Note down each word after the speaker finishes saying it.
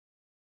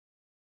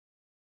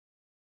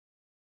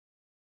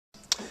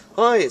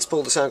Hi, it's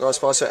Paul the Sound Guy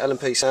Spicer at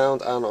L&P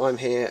Sound, and I'm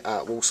here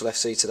at Walsall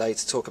FC today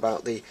to talk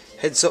about the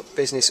Headzup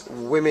Business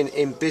Women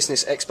in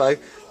Business Expo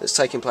that's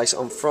taking place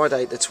on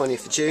Friday the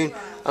 20th of June.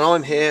 And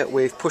I'm here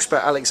with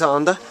Pushpa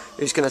Alexander,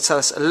 who's going to tell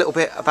us a little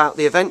bit about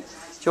the event.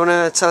 Do you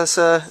want to tell us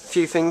a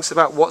few things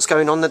about what's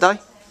going on today?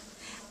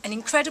 An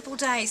incredible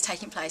day is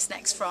taking place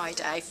next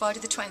Friday,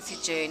 Friday the 20th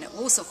of June at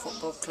Walsall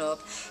Football Club,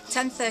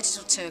 10:30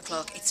 till 2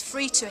 o'clock. It's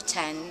free to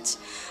attend.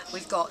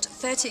 We've got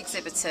 30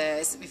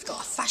 exhibitors, we've got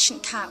a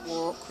fashion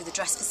catwalk with a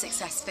Dress for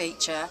Success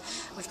feature,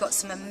 we've got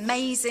some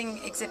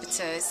amazing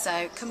exhibitors,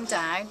 so come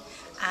down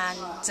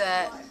and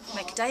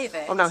make a day of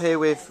it. I'm now here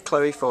with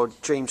Chloe for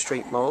Dream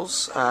Street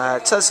Models.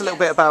 Tell us a little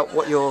bit about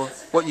what you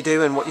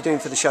do and what you're doing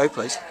for the show,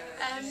 please.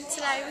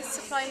 Today we're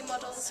supplying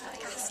models for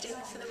the casting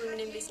for the Women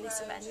in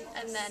Business event,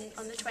 and then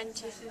on the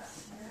 20th of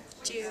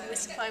June we're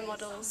supplying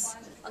models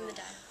on the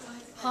day.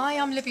 Hi,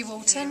 I'm Libby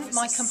Walton.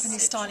 My company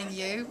is Styling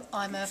You.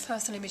 I'm a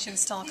personal image and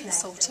style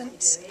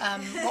consultant.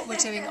 What we're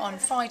doing on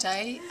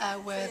Friday,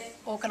 we're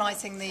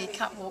organising the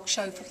catwalk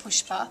show for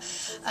Pushpa.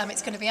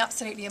 It's going to be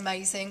absolutely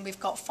amazing. We've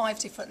got 5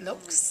 different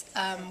looks.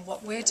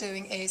 What we're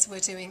doing is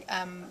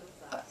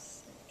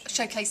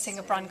showcasing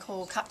a brand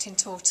called Captain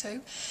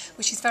Tortu,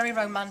 which is very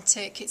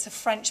romantic. It's a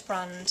French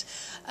brand,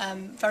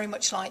 very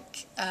much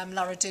like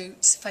La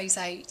Redoute, Phase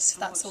 8,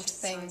 that sort of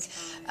thing,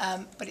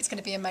 but it's going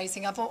to be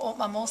amazing. I'm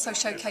also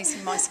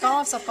showcasing my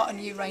scarves. I've got a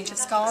new range of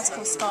scarves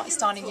called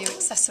Styling You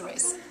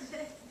Accessories.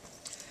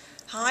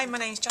 Hi, my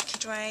name's Jackie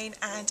Drain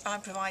and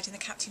I'm providing the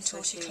Captain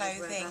Tortu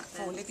clothing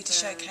for Libby to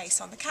showcase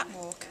on the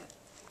catwalk.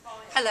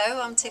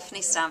 Hello, I'm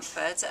Tiffany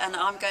Stanford and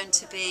I'm going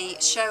to be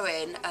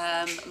showing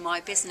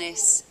my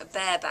business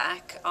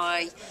Bareback.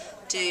 I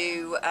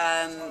do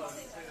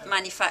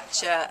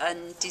manufacture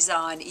and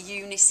design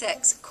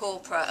unisex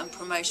corporate and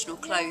promotional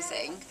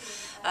clothing.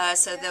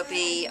 So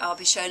I'll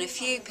be showing a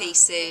few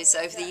pieces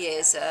over the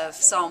years of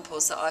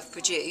samples that I've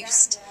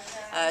produced,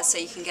 so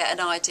you can get an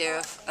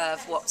idea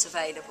of what's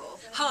available.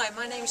 Hi,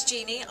 my name's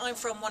Jeannie. I'm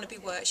from Wannabe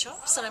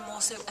Workshops and I'm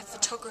also a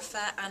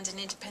photographer and an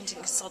independent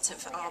consultant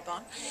for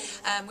Arbonne.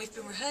 We've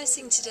been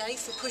rehearsing today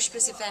for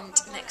Pushpa's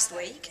event next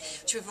week,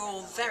 which we're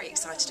all very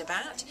excited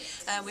about.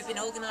 We've been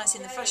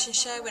organising the fashion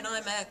show and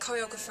I'm a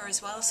choreographer as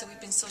well, so we've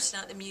been sorting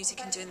out the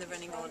music and doing the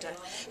running order.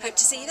 Hope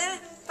to see you there.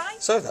 Bye!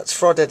 So that's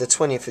Friday the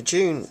 20th of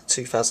June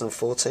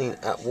 2014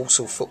 at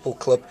Walsall Football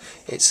Club.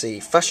 It's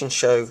the fashion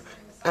show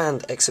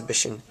and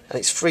exhibition, and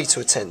it's free to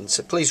attend,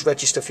 so please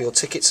register for your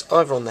tickets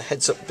either on the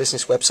Headzup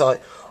business website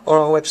or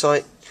our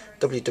website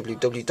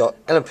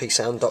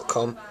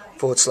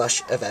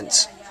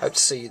www.lmpsound.com/events. Hope to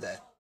see you there.